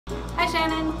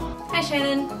Shannon! Hi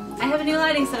Shannon! I have a new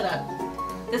lighting setup.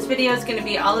 This video is going to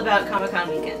be all about Comic-Con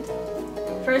weekend.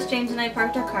 First, James and I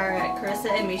parked our car at Carissa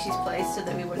and Mishi's place so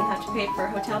that we wouldn't have to pay for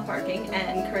hotel parking,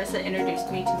 and Carissa introduced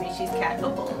me to Mishi's cat,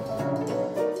 Opal.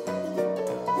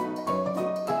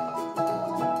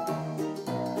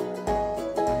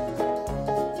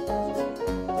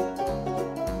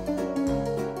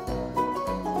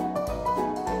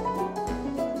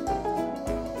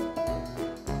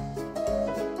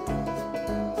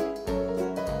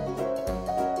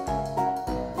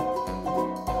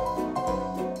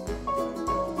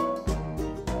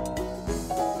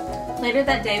 Later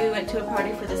that day, we went to a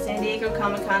party for the San Diego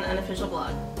Comic-Con unofficial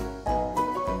blog.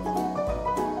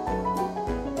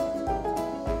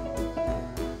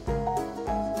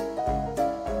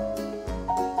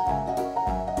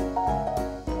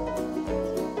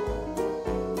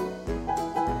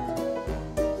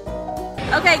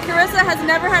 Okay, Carissa has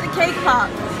never had a cake pop.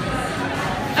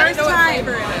 First time. What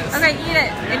flavor it is. Okay, eat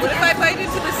it. What if I bite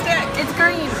into the stick? It's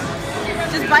green.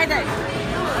 Just bite it.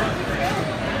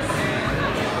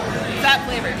 That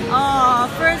flavor. Oh,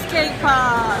 first cake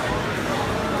pop.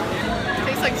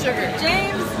 Tastes like sugar.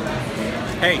 James?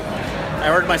 Hey, I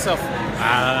ordered myself.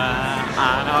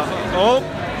 Oh,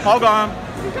 hold on.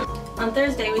 On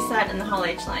Thursday, we sat in the Hall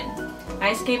H line.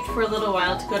 I escaped for a little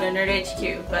while to go to Nerd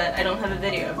HQ, but I don't have a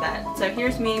video of that. So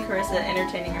here's me and Carissa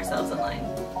entertaining ourselves in line.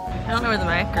 I don't know where the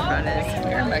microphone is.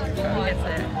 You're a microphone. It's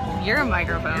it. You're a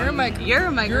microphone. You're a microphone. You're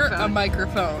a microphone. You're a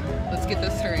microphone. Let's get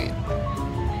this straight.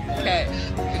 Okay,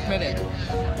 admit it.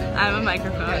 I'm a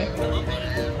microphone. Okay.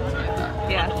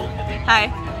 Yeah.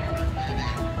 Hi.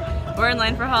 We're in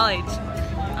line for Hall H.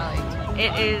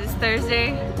 It is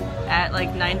Thursday at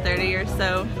like 9:30 or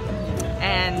so,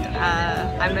 and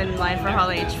I'm in line for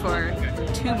Hall H for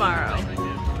tomorrow.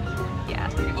 Yeah.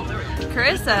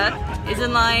 Carissa is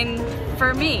in line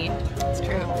for me. It's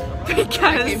true. Because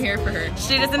I came here for her.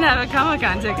 She doesn't have a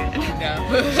Comic-Con ticket.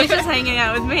 No. She's just hanging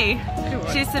out with me.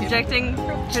 She's subjecting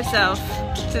herself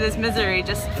to this misery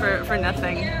just for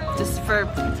nothing. Just for...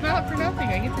 It's not for nothing.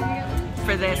 I get to hang out.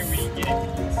 For this.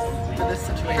 For this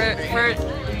situation.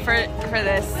 For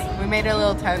this. We made a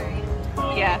little tent.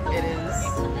 Yeah. It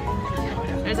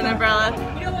is. There's an umbrella.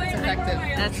 It's effective.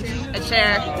 That's a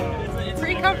chair. It's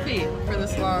pretty comfy for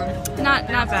this long. Not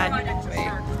bad. Wait.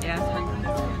 Yeah.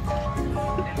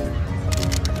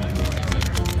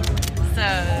 So,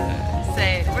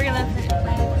 say, we're gonna...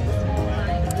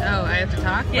 Oh, I have to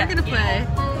talk? Yeah. We're gonna play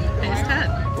phase 10.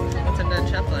 Once I'm done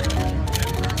shuffling.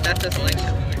 Beth doesn't like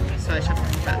shuffling, so I shuffle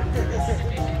for Beth.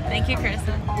 Thank you,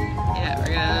 Carissa. Yeah,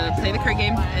 we're gonna play the card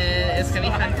game, and it's gonna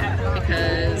be fun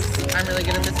because I'm really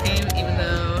good at this game, even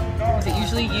though, is it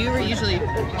usually you or usually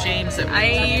James that wins?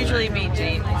 I usually beat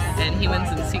James. And he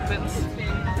wins in sequence?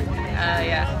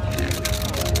 Yeah.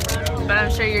 But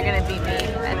I'm sure you're gonna beat me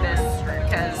at this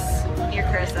because you're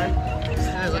Carissa.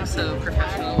 I look so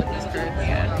professional with this card.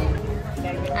 Yeah.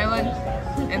 I won.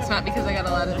 And it's not because I got a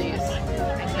lot of these.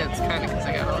 It's kind of because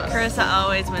I got a lot. Carissa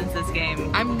always wins this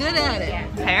game. I'm good at it.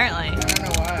 Apparently. I don't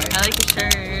know why. I like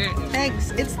your shirt. Thanks.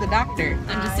 It's the doctor.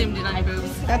 I'm just zoomed in on your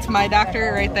boobs. That's my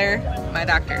doctor right there. My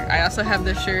doctor. I also have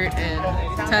this shirt in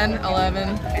 10,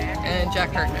 11, and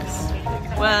Jack Harkness.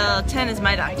 Well, 10 is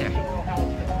my doctor.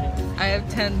 I have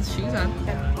 10's shoes on.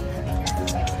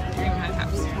 You're in my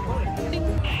house.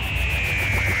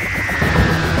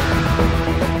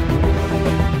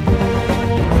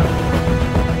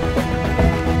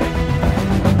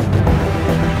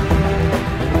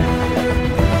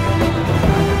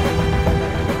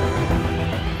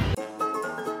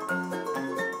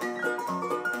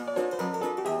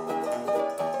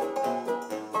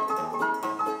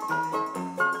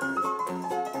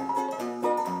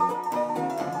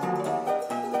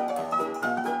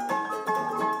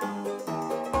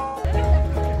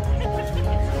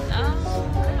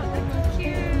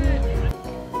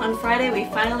 On Friday, we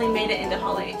finally made it into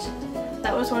Hall H.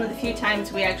 That was one of the few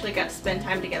times we actually got to spend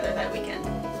time together that weekend.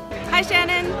 Hi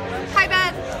Shannon! Hi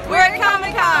Beth! We're at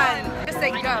Comic-Con! Just say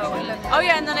go. And then Oh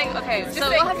yeah, and then okay, Just so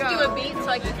say we'll have to go. do a beat so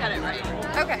I can cut it right.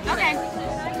 okay. Okay.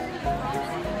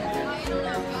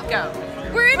 Go.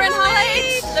 We're in Hall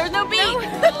H! There's no beat! No.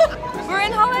 We're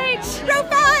in Hall H! Row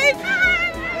 5!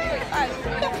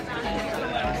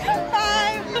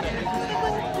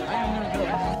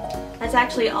 That's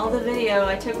actually all the video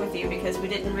I took with you because we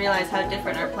didn't realize how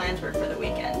different our plans were for the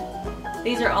weekend.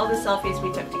 These are all the selfies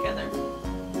we took together.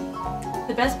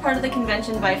 The best part of the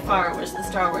convention by far was the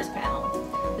Star Wars panel.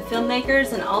 The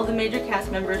filmmakers and all the major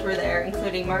cast members were there,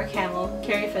 including Mark Hamill,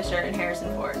 Carrie Fisher, and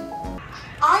Harrison Ford.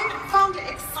 I found it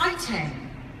exciting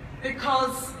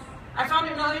because I found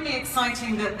it not only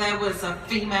exciting that there was a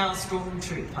female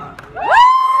stormtrooper, but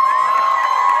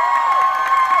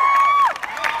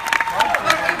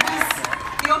it was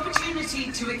the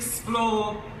opportunity to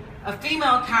explore a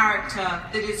female character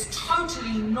that is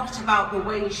totally not about the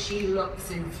way she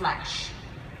looks in flesh.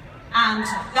 And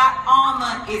that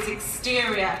armor is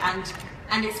exterior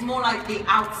and it's more like the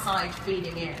outside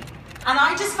feeding in. And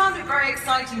I just found it very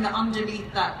exciting that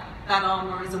underneath that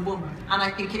armor is a woman. And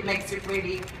I think it makes it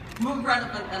really more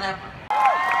relevant than ever.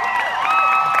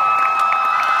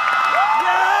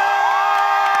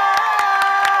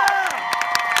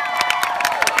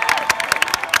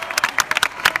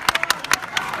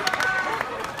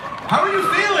 How are you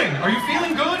feeling? Are you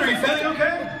feeling good? Are you feeling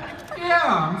okay? Yeah,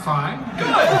 I'm fine. Good.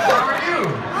 How are you?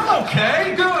 I'm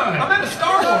okay. Good. I'm at a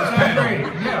Star Wars panel. Great.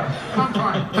 Yeah, I'm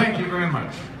fine. Thank you very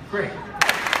much. Great.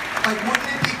 Like, wouldn't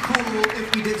it be cool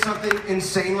if we did something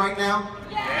insane right now?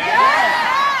 Yes!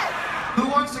 Who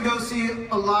wants to go see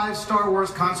a live Star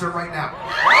Wars concert right now?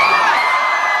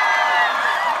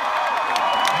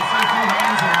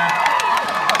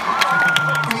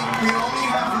 We only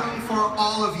have room for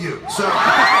all of you. So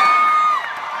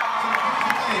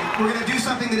we're going to do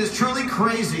something that is truly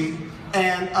crazy,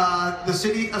 and the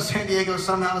city of San Diego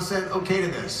somehow said okay to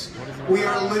this. We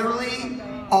are literally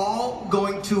all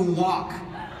going to walk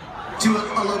to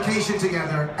a location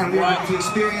together, and we are going to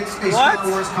experience a Star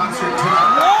Wars concert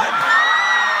tonight.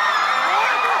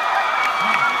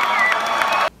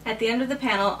 At the end of the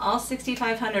panel, all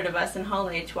 6,500 of us in Hall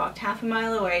H walked half a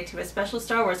mile away to a special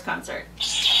Star Wars concert,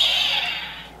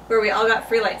 where we all got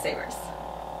free lightsabers.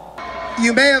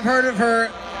 You may have heard of her,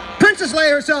 Princess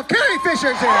Leia herself, Carrie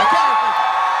Fisher's here.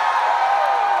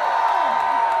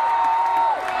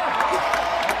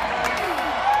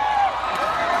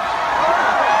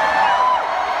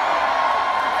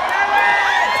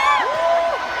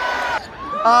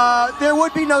 There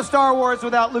would be no Star Wars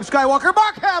without Luke Skywalker.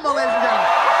 Mark Hamill, ladies and gentlemen.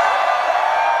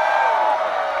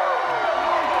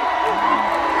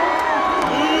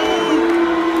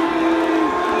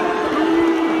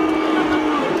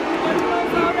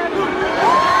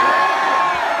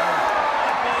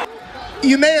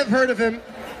 You may have heard of him,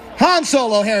 Han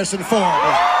Solo, Harrison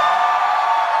Ford.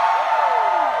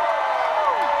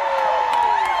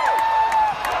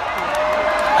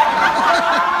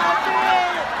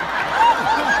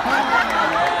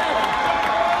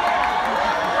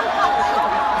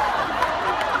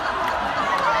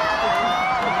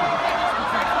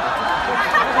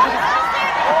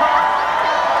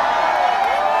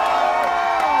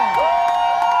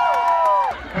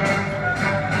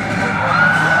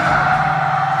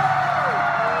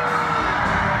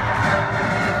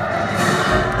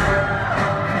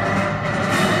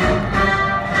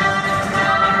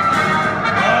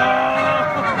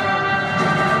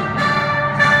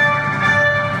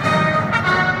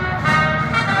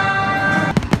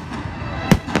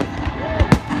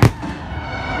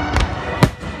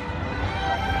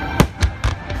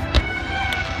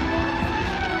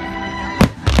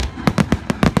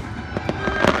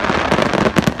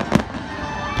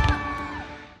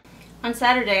 On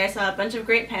Saturday, I saw a bunch of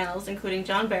great panels, including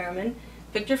John Barrowman,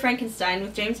 Victor Frankenstein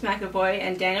with James McAvoy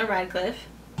and Daniel Radcliffe,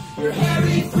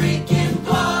 Harry freaking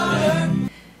Potter,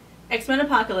 X-Men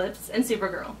Apocalypse, and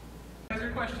Supergirl. What's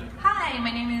your question? Hi,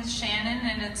 my name is Shannon,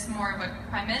 and it's more of a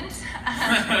comment.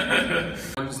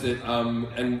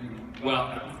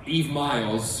 Eve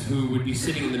Miles, who would be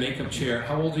sitting in the makeup chair.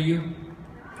 How old are you?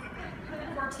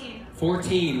 14.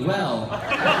 14. Well,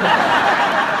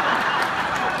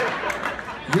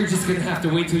 you're just gonna have to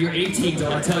wait till you're 18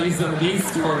 till I tell you some of these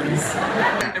stories.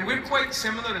 And we're quite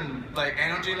similar in like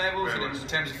energy levels and in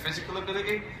terms of physical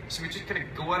ability, so we just kind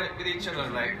of go at it with each other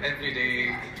like every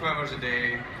day, 2 hours a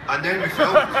day. And then we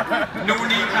film. No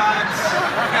knee pads.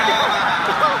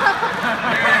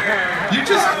 You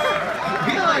just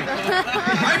feel like,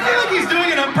 I feel like he's doing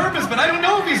it on purpose, but I don't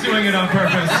know if he's doing it on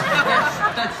purpose.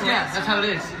 That's how it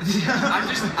is.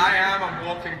 I am a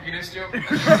walking penis joke.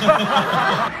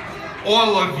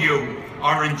 All of you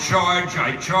are in charge.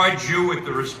 I charge you with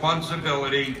the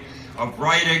responsibility of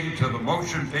writing to the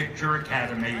Motion Picture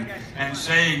Academy and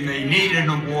saying they need an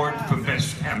award for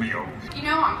Best Cameo. You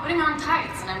know, I'm putting on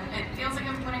tights, and it feels like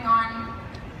I'm putting on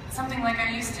something like I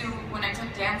used to when I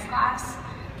took dance class.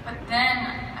 But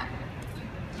then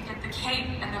you get the cape,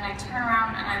 and then I turn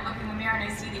around and I look in the mirror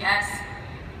and I see the S,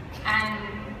 and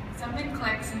something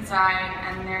clicks inside,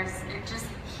 and it just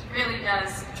really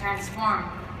does transform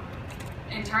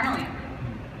internally.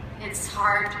 It's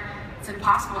hard, it's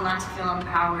impossible not to feel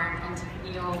empowered and to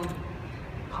feel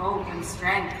hope and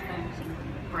strength and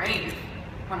brave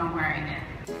when I'm wearing it.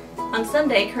 On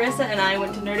Sunday, Carissa and I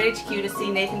went to Nerd HQ to see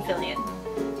Nathan Fillion.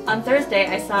 On Thursday,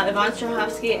 I saw Yvonne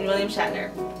Strahovski and William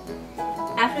Shatner.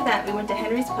 After that, we went to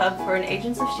Henry's Pub for an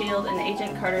Agents of S.H.I.E.L.D. and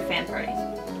Agent Carter fan party.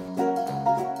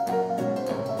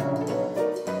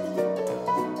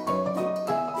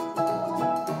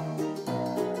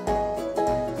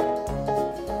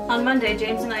 On Monday,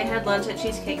 James and I had lunch at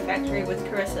Cheesecake Factory with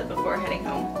Carissa before heading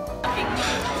home. Talking,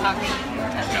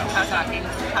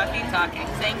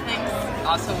 saying things,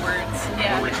 also words.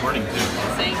 Yeah. We're recording too.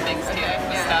 Saying things too. Yeah.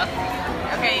 Stuff.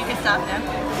 Okay, you can stop now.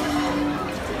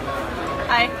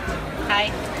 Hi. Hi.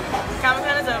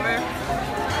 Comic-Con is over.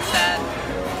 Sad.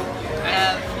 I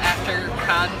have after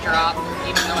con drop,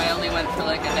 even though I only went for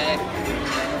like a day.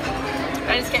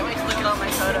 I just can't wait to look at all my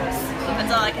photos.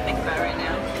 That's all I can think about right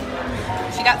now.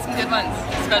 She got some good ones,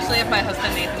 especially of my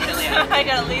husband Nathan Fillion. I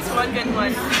got at least one good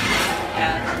one.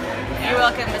 Yeah. You're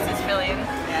welcome, Mrs. Fillion.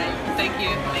 Yeah, thank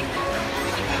you. Thank you.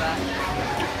 Thank you for that.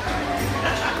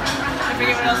 I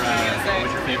forget what else you were going to say.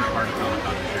 What's your favorite part of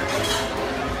Comic-Con this year?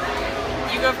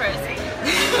 You go first.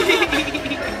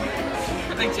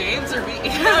 I think James or me?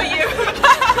 No, you.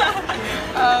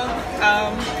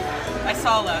 I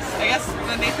saw less. I guess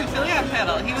the Nathan Fillion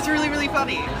panel. He was really, really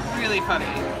funny. Really funny.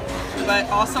 But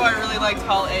also I really liked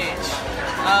Hall H.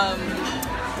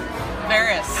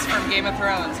 Varys from Game of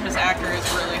Thrones, his actor is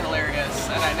really hilarious,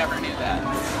 and I never knew that.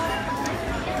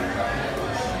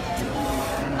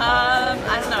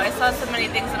 I don't know, I saw so many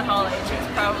things in Hall H, there's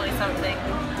probably something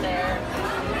there.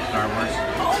 Star Wars?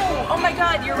 Oh my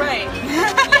god, you're right.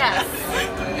 Yes.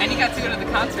 And you got to go to the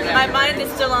concert My afterwards. mind is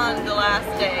still on the last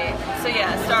day, so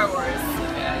yeah, Star Wars.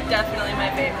 Yeah. Definitely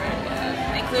my favorite.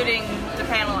 Including the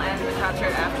panel and the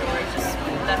concert afterwards, just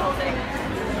that whole thing.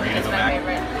 Are you It's gonna go my back?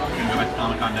 favorite. Are you gonna go back to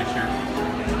Comic-Con next year?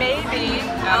 Maybe.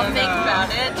 I'll think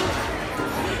about it.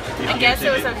 I guess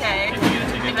it was okay.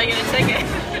 If I get a ticket.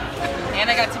 And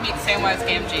I got to meet Samwise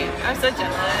Gamgee. I'm so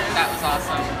jealous. That was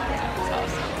awesome. That was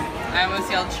awesome. I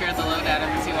almost yelled cheer the load at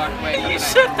him as he walked away. You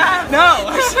should have. No,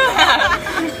 I should have.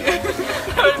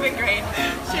 That would have been great.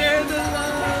 Cheer the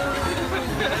load.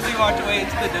 As he walked away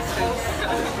into the distance.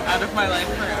 Out of my life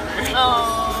forever.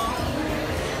 Oh.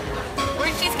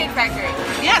 Where's Cheesecake Factory?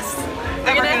 Yes.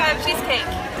 We're gonna have cheesecake.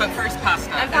 But first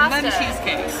pasta. And then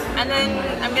cheesecake. And then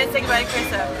I'm gonna say goodbye to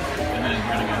Carissa. And then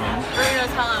you're gonna go home? We're gonna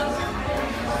go how long?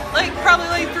 Probably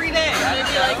like 3 days.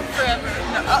 Maybe like forever.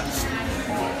 No,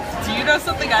 do you know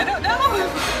something I don't know?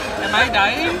 Am I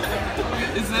dying?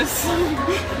 Is this?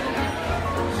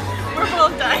 We're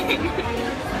both dying.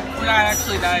 We're not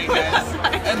actually dying, guys.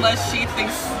 Unless she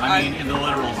thinks I mean, in the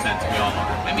literal sense, we all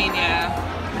are. I mean, yeah.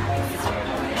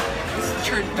 This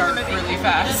turned dark really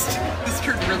fast. This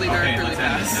turned really dark really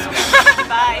fast.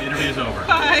 Bye. The interview's over.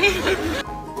 Bye.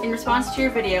 In response to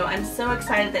your video, I'm so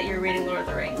excited that you're reading Lord of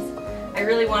the Rings. I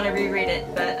really want to reread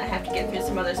it, but I have to get through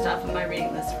some other stuff on my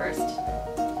reading list first.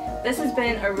 This has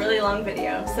been a really long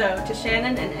video, so to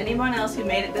Shannon and anyone else who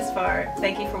made it this far,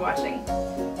 thank you for watching.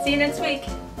 See you next week!